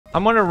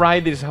I'm gonna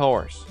ride this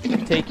horse.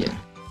 Take it.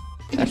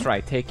 That's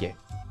right, take it.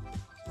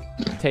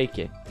 Take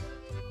it.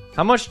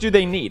 How much do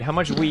they need? How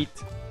much wheat?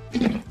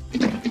 Do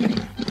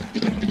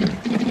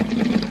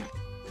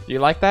you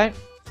like that?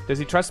 Does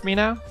he trust me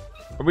now?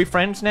 Are we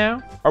friends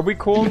now? Are we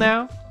cool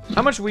now?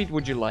 How much wheat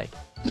would you like?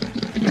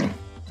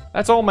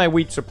 That's all my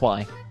wheat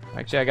supply.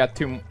 Actually, I got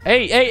 2.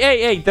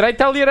 Hey! Did I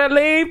tell you to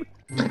leave?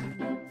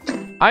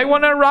 I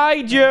wanna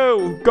ride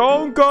you!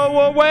 Don't go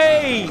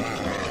away!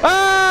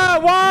 Ah!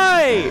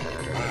 Why?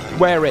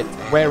 Wear it!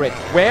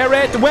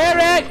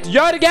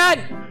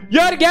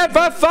 Joergen,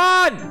 for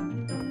fun!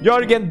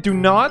 Joergen, do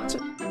not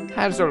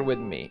hassle with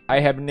me. I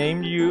have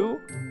named you.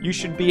 You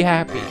should be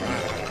happy.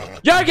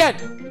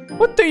 Joergen!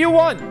 What do you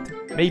want?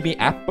 Maybe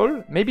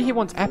apple? Maybe he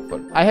wants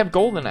apple. I have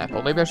golden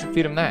apple. Maybe I should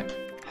feed him that.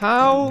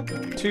 How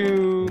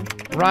to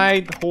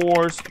ride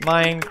horse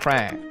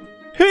Minecraft.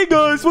 Hey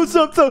guys, what's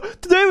up? So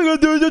today we're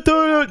gonna do the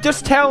tutorial.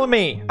 Just tell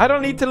me. I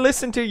don't need to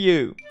listen to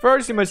you.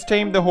 First, you must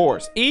tame the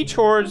horse. Each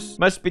horse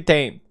must be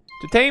tamed.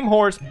 To tame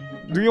horse,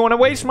 do you want to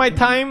waste my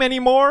time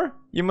anymore?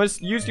 You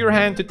must use your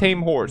hand to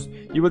tame horse.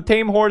 You will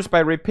tame horse by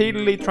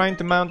repeatedly trying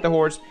to mount the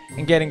horse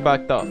and getting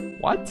bucked off.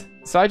 What?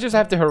 So I just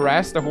have to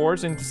harass the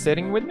horse into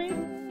sitting with me?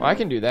 Well, I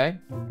can do that.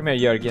 Come here,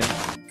 Joergen.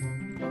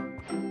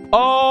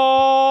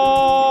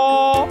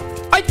 Oh!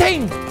 I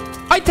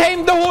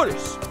tamed the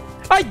horse!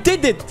 I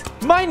did it!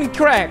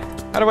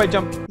 Minecraft! How do I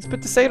jump? Let's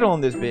put the saddle on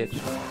this bitch.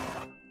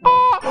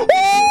 Oh!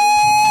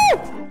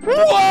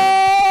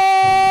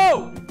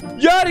 Whoa!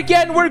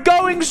 Joergen, we're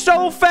going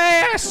so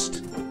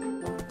fast!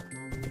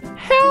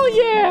 Hell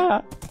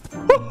yeah!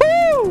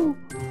 Woohoo!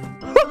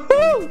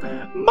 Woohoo!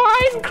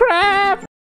 Minecraft!